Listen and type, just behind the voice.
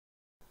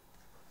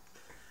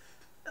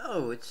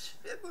Hello, it's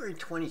February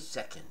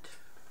 22nd,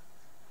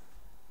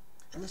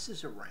 and this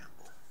is a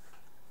ramble.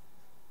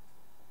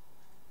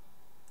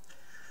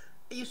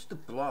 I used to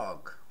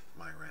blog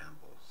my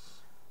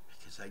rambles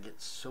because I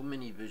get so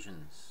many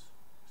visions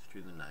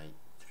through the night,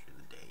 through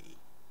the day.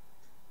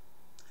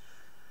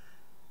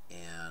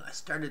 And I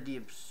started the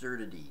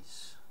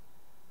absurdities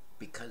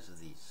because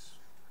of these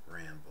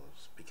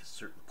rambles, because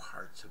certain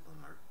parts of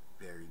them are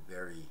very,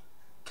 very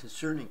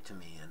concerning to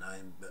me, and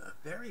I'm a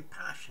very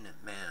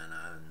passionate man.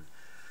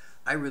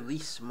 I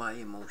release my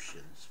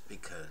emotions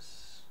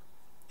because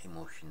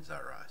emotions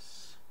are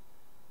us.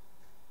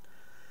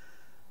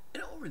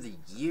 And over the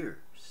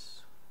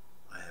years,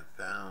 I have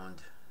found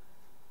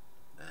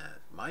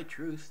that my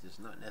truth is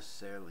not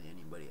necessarily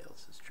anybody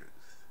else's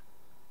truth.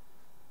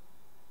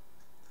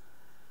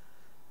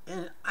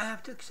 And I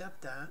have to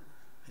accept that,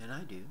 and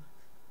I do.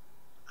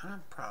 I don't have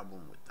a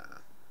problem with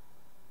that.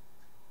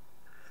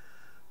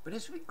 But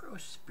as we grow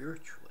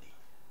spiritually,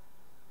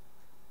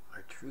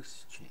 our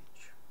truths change.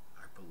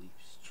 Our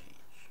beliefs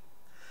change.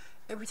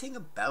 Everything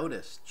about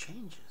us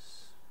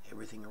changes.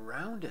 Everything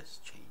around us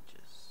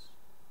changes.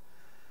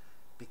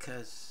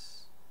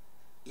 Because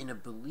in a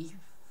belief,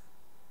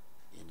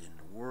 and in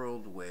a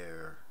world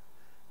where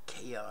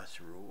chaos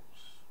rules,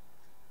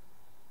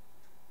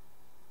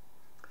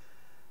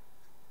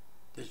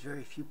 there's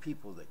very few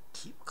people that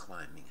keep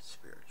climbing a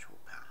spiritual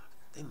path.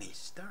 They may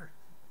start,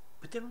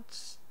 but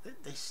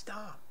they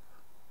stop.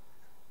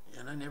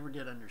 And I never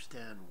did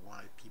understand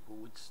why people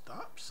would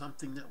stop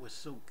something that was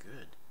so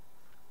good.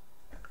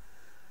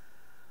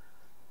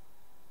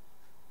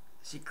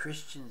 See,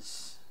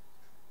 Christians,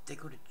 they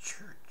go to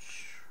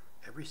church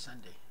every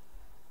Sunday.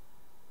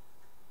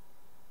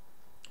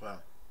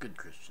 Well, good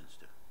Christians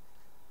do.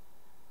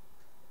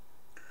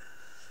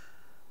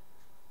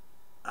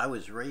 I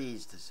was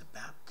raised as a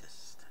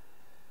Baptist.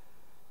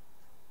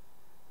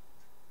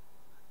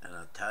 And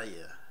I'll tell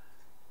you,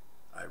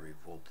 I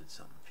revolted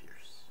something fierce.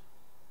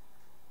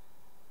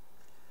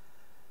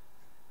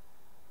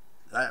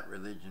 That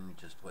religion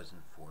just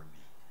wasn't for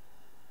me.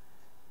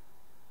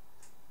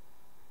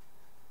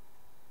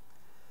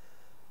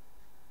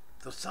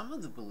 Though some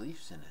of the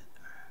beliefs in it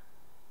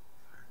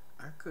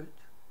are good,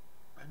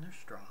 and they're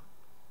strong,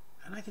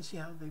 and I can see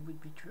how they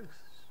would be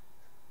truths.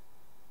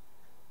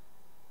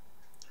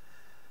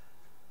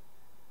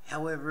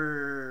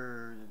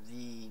 However,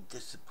 the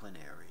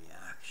disciplinary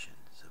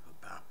actions of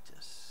a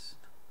Baptist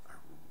are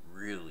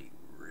really,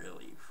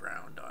 really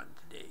frowned on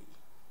today.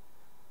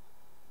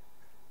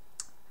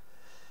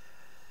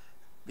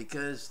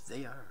 Because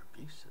they are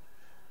abusive.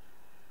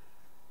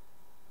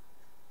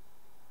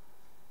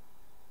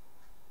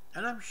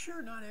 And I'm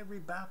sure not every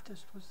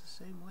Baptist was the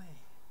same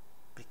way,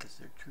 because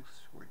their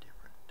truths were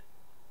different.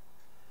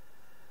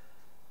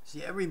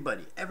 See,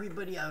 everybody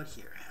out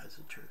here has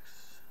a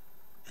truth,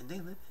 and they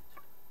live it.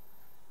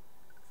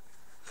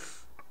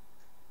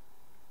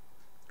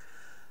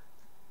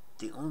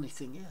 The only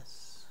thing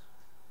is,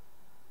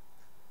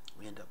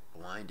 we end up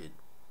blinded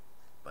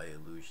by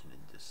illusion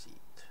and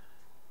deceit.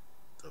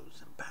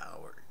 Those in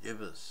power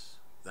give us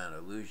that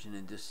illusion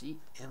and deceit,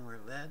 and we're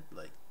led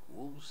like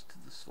wolves to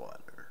the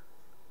slaughter.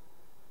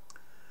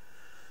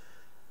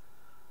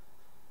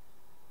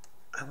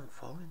 I won't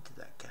fall into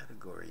that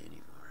category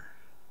anymore.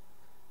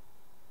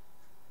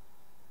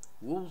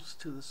 Wolves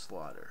to the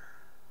slaughter.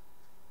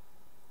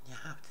 You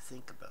have to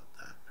think about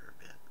that for a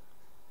bit.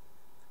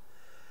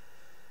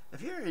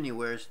 If you're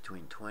anywhere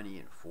between 20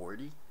 and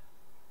 40,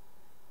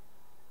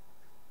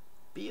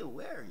 be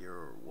aware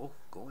you're a wolf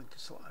going to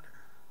slaughter.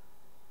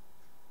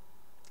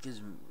 Because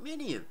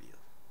many of you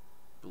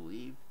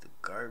believe the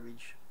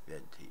garbage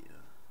fed to you.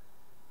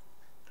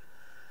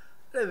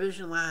 I had a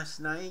vision last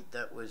night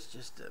that was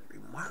just a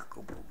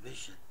remarkable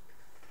vision.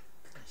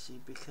 I see,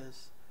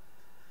 because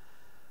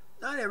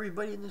not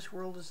everybody in this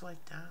world is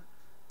like that.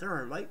 There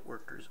are light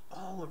workers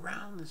all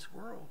around this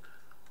world,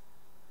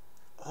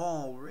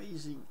 all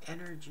raising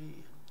energy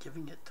and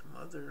giving it to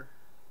Mother,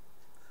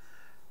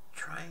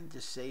 trying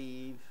to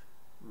save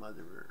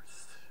Mother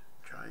Earth,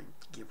 trying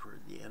to give her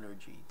the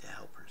energy to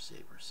help her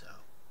save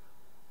herself.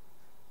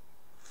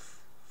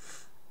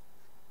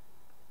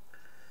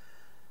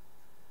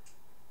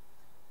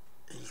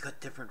 And you got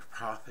different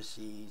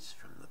prophecies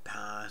from the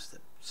past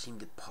that seem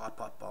to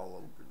pop up all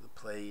over the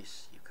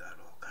place. You got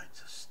all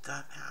kinds of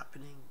stuff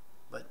happening,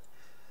 but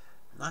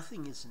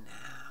nothing is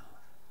now.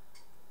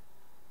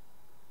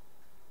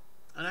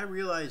 And I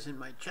realize in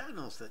my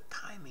channels that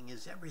timing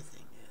is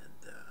everything, and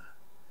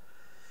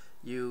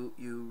you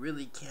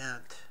really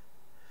can't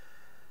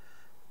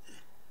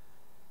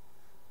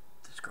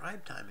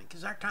describe timing,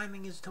 because our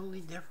timing is totally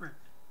different.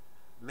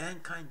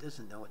 Mankind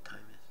doesn't know what time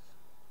is.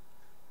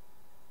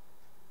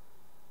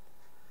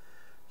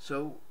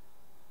 So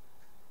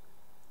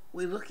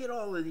we look at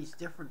all of these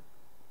different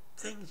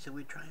things and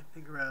we try and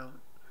figure out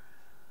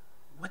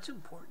what's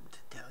important to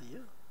tell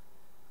you,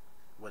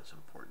 what's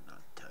important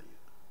not to tell you.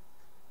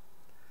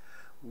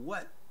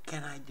 What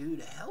can I do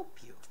to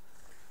help you?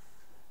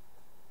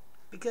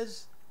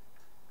 Because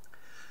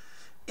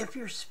if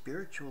you're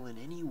spiritual in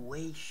any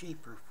way,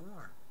 shape, or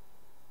form,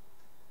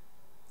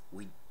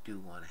 we do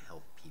want to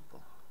help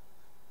people.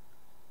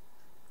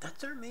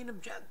 That's our main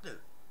objective.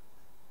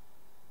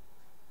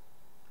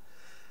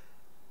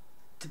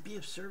 To be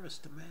of service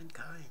to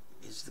mankind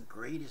is the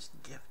greatest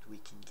gift we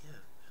can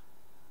give.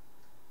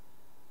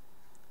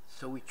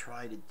 So we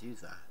try to do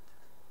that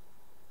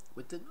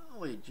with the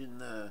knowledge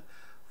and the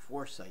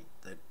foresight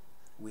that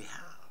we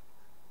have.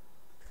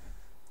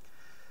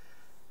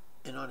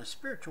 And on a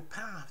spiritual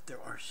path,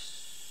 there are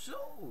so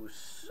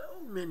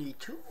many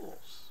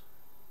tools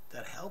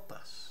that help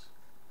us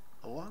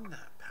along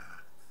that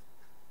path.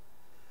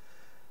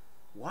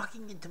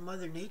 Walking into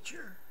Mother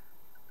Nature,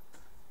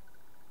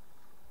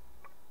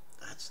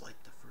 that's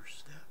like the first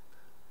step.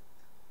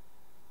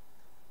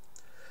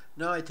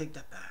 No, I take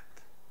that back.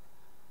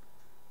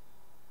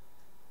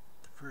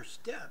 The first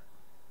step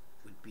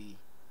would be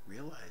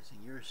realizing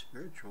you're a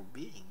spiritual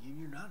being.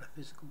 You're not a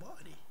physical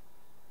body.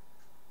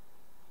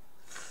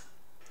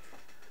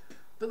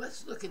 But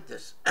let's look at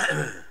this.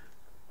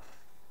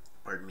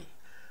 Pardon me.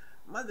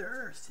 Mother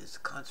Earth is the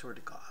consort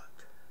of God.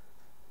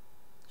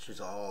 She's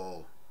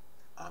all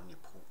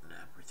omnipotent,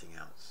 everything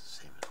else, the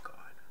same as God.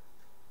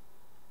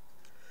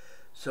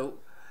 So,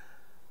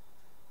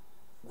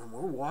 when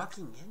we're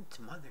walking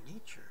into Mother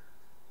Nature,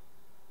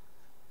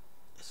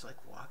 it's like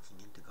walking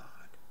into God.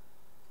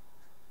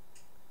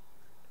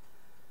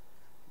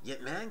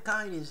 Yet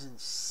mankind is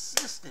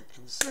insistent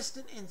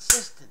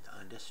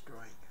on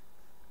destroying it.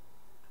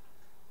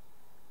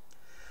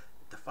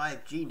 The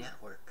 5G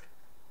network.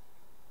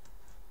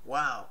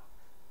 Wow.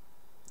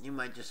 You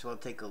might just well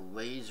take a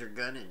laser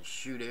gun and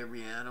shoot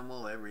every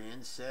animal, every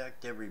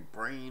insect, every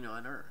brain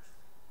on Earth.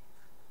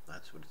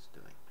 That's what it's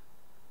doing.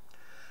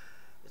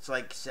 It's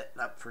like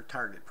setting up for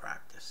target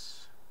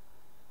practice.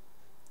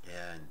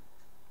 And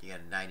you got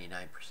a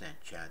 99%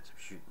 chance of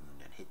shooting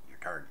and hitting your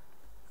target.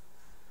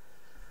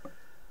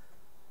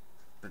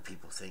 But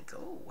people think,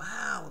 oh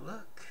wow,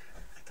 look,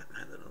 I got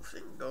my little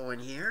thing going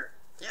here.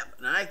 Yep,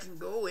 and I can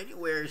go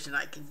anywhere and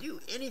I can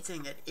do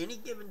anything at any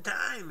given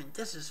time, and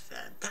this is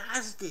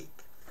fantastic.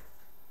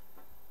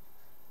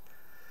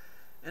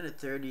 And at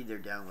 30, they're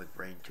down with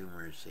brain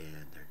tumors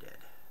and they're dead.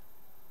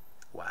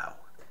 Wow.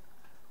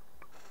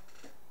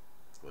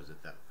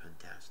 Wasn't that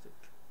fantastic?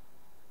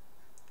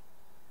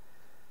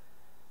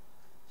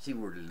 See,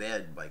 we're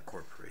led by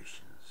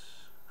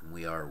corporations, and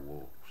we are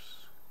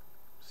wolves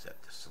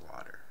set to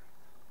slaughter.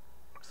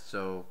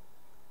 So,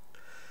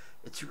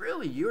 it's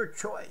really your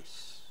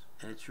choice.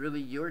 And it's really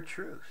your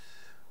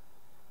truth.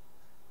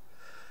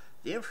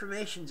 The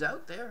information's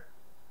out there.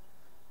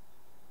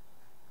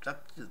 It's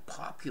up to the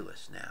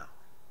populace now.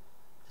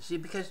 You see,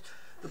 because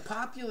the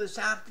populace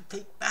have to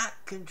take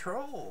back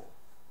control.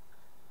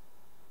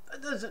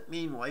 That doesn't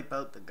mean wipe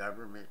out the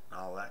government and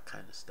all that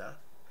kind of stuff.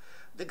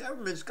 The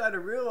government's got to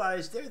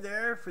realize they're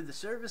there for the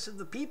service of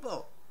the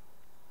people.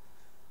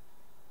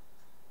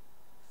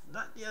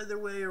 Not the other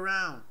way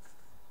around.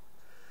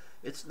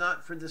 It's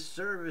not for the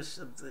service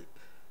of the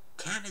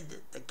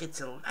candidate that gets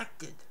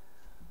elected.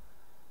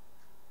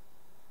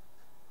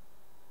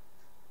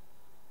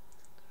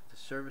 The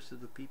service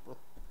of the people.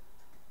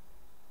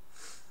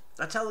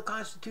 That's how the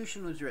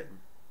Constitution was written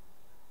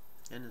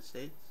in the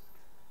States.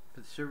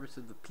 For the service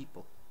of the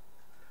people.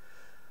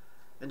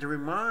 And to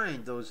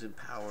remind those in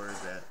power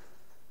that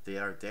they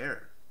are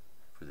there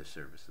for the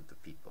service of the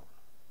people.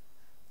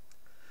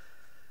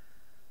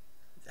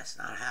 That's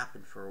not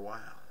happened for a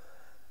while.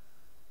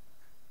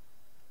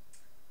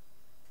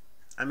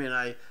 I mean,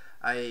 I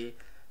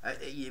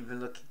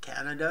even look at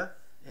Canada,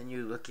 and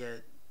you look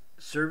at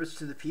service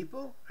to the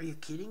people. Are you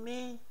kidding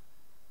me?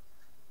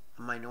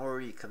 A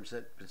minority comes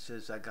up and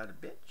says, I got a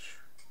bitch.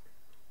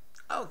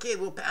 Okay,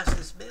 we'll pass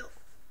this bill.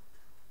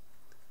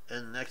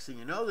 And the next thing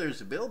you know,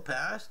 there's a bill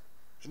passed,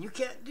 and you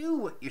can't do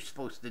what you're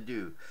supposed to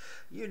do.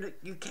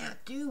 You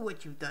can't do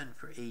what you've done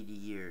for 80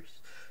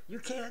 years. You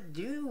can't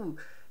do,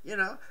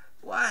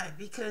 why?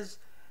 Because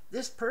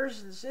this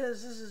person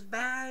says this is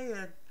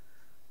bad.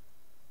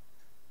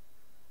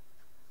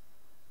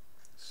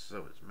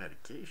 So is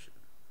medication.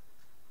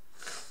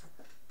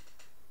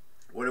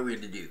 What are we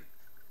to do?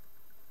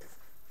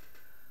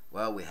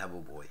 Well, we have a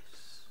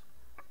voice.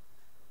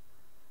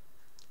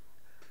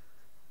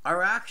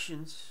 Our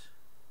actions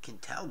can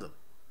tell them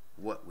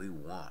what we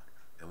want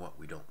and what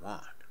we don't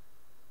want.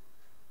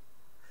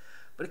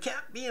 But it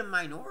can't be a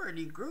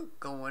minority group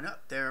going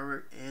up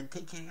there and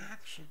taking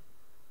action.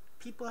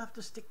 People have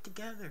to stick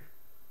together.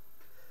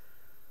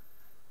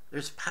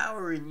 There's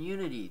power in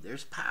unity.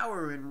 There's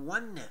power in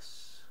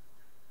oneness.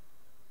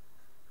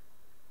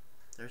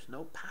 There's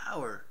no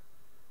power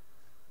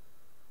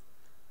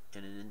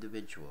in an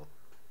individual.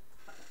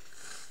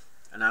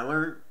 And I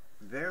learned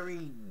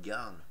very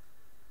young,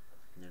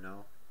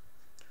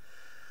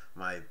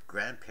 my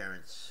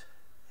grandparents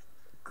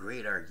had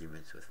great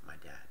arguments with my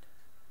dad.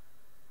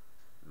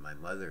 My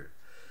mother,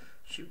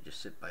 she would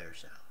just sit by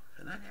herself.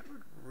 And I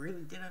never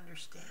really did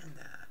understand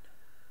that.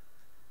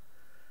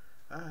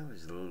 I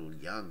was a little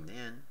young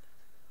then.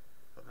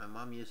 But my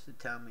mom used to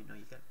tell me,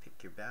 you got to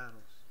pick your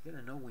battles. You got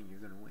to know when you're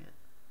going to win.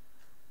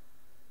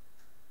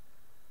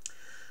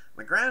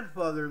 My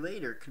grandfather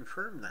later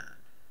confirmed that.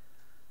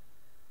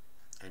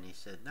 And he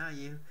said, "Now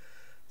you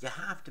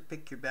have to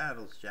pick your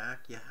battles,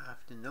 Jack. You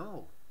have to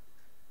know.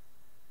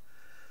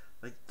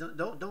 Like,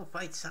 don't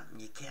fight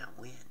something you can't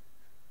win.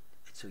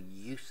 It's a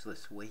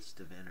useless waste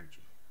of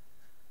energy."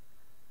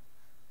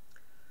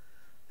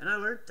 And I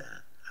learned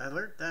that. I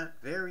learned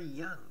that very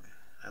young.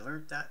 I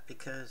learned that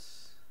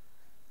because,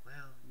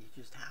 well, you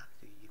just have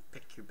to. You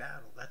pick your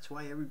battle. That's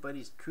why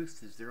everybody's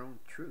truth is their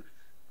own truth.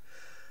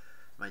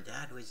 My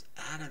dad was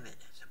adamant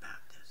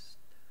about this.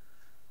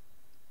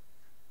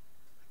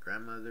 My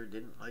grandmother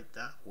didn't like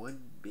that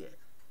one bit.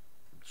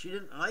 She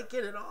didn't like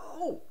it at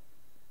all.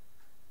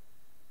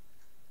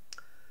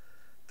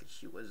 Because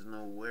she was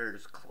nowhere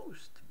as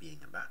close to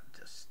being a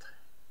Baptist.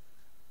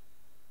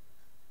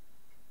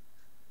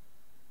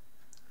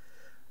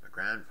 My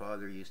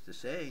grandfather used to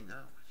say,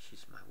 "No,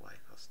 she's my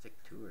wife. I'll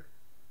stick to her."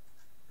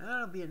 And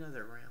that'll be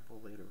another ramble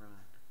later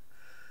on.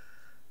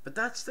 But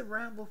that's the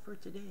ramble for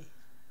today.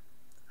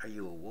 Are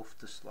you a wolf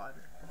to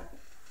slaughter? Or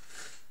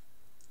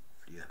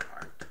do you have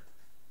heart? Do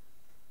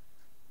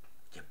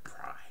you have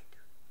pride?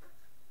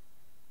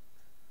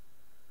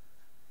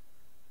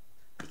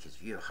 Because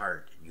if you have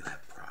heart and you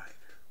have pride,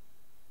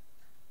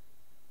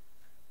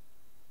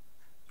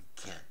 you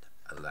can't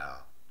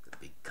allow the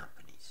big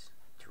companies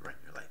to run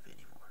your life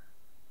anymore.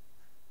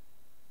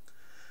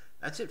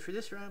 That's it for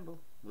this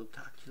ramble. We'll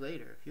talk to you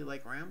later. If you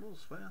like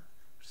rambles, well,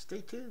 stay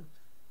tuned.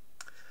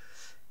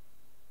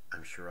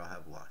 I'm sure I'll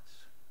have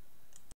lots.